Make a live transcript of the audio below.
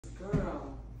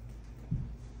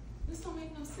This don't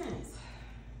make no sense.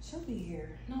 She'll be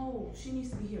here. No, she needs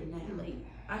to be here now. Late.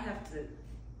 I have to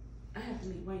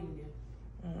meet Wayne and them.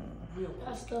 Real quick.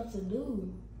 Got stuff to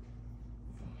do.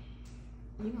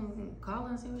 You gonna call her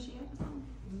and see what she has on?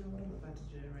 You know what? I'm about to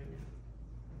do it right now.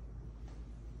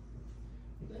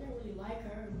 I don't really like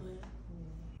her, but.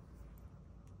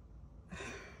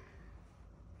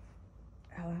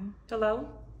 Hello? Hello?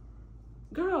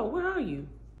 Girl, where are you?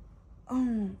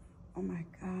 Oh my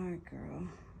God, girl.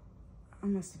 I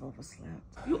must have overslept.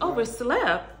 You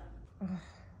overslept?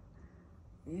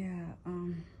 Yeah,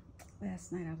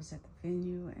 last night I was at the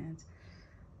venue and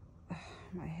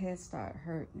my head started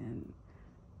hurting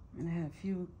and I had a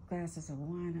few glasses of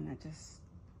wine and I just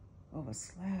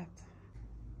overslept.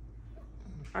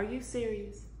 Are you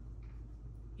serious?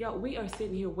 Yo, we are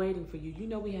sitting here waiting for you. You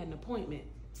know we had an appointment.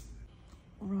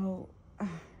 Ro,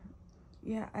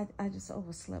 yeah, I just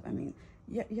overslept. I mean,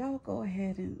 y'all go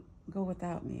ahead and go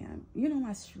without me. You know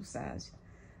my shoe size.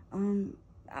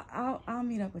 I'll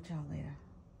meet up with y'all later.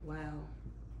 Wow.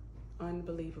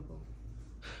 Unbelievable.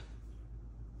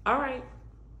 All right.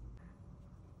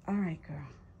 All right, girl.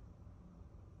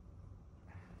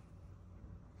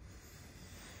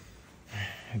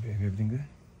 Hey, baby, everything good?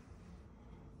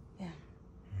 Yeah.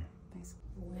 Thanks.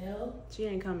 Well, She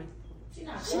ain't coming. she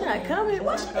not coming?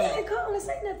 Why she didn't call and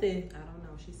say nothing? I don't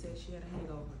know. She said she had a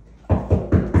hangover.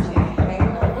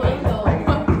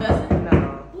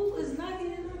 No. Who is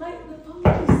knocking in the light with the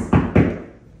police?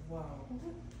 Wow.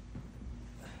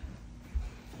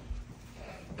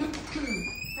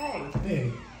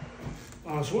 Hey,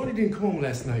 Shawty didn't come home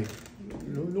last night.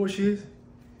 You know where she is?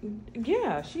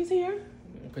 Yeah, she's here.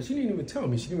 Because she didn't even tell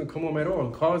me. She didn't even come home at all.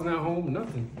 The car's not home,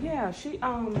 nothing. Yeah, she,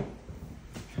 I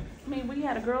mean, we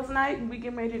had a girls' night and we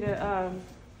getting ready to,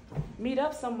 meet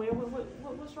up somewhere.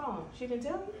 What's wrong? She didn't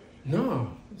tell you?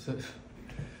 No.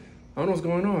 I don't know what's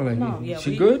going on. Like, No, yeah,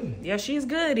 she good? Yeah, she's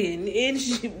good. And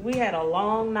we had a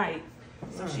long night.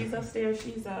 So she's upstairs.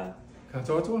 She's, Can I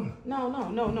talk to her?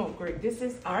 No, Greg. This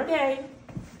is our day.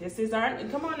 This is our,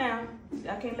 come on now.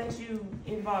 I can't let you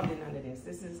involved in none of this.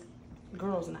 This is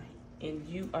girls' night. And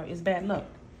it's bad luck.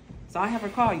 So I have her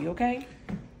call you, okay?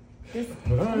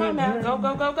 Come on now.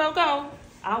 Go.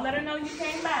 I'll let her know you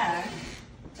came by.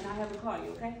 And I'll have her call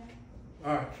you, okay?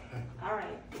 All right. All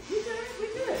right. We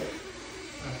good.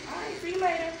 All right, see you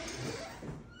later.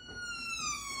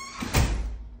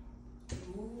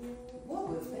 What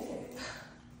was that?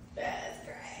 That's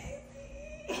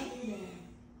crazy.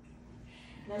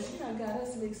 Now she done got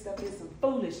us mixed up in some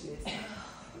foolishness.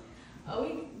 Are we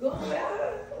going without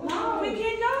her? No, we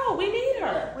can't go. We need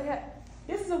her.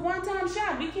 This is a one-time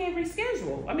shot. We can't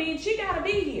reschedule. I mean, she gotta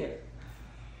be here.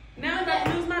 Now I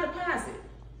gotta lose my deposit.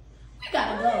 We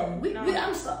gotta go.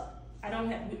 I'm sorry. I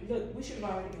don't have. Look, we should have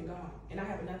already been gone, and I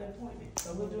have another appointment,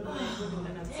 so we'll do it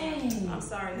another time. Dang. I'm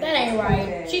sorry. That ain't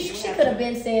right. She could have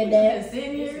been said that.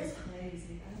 This is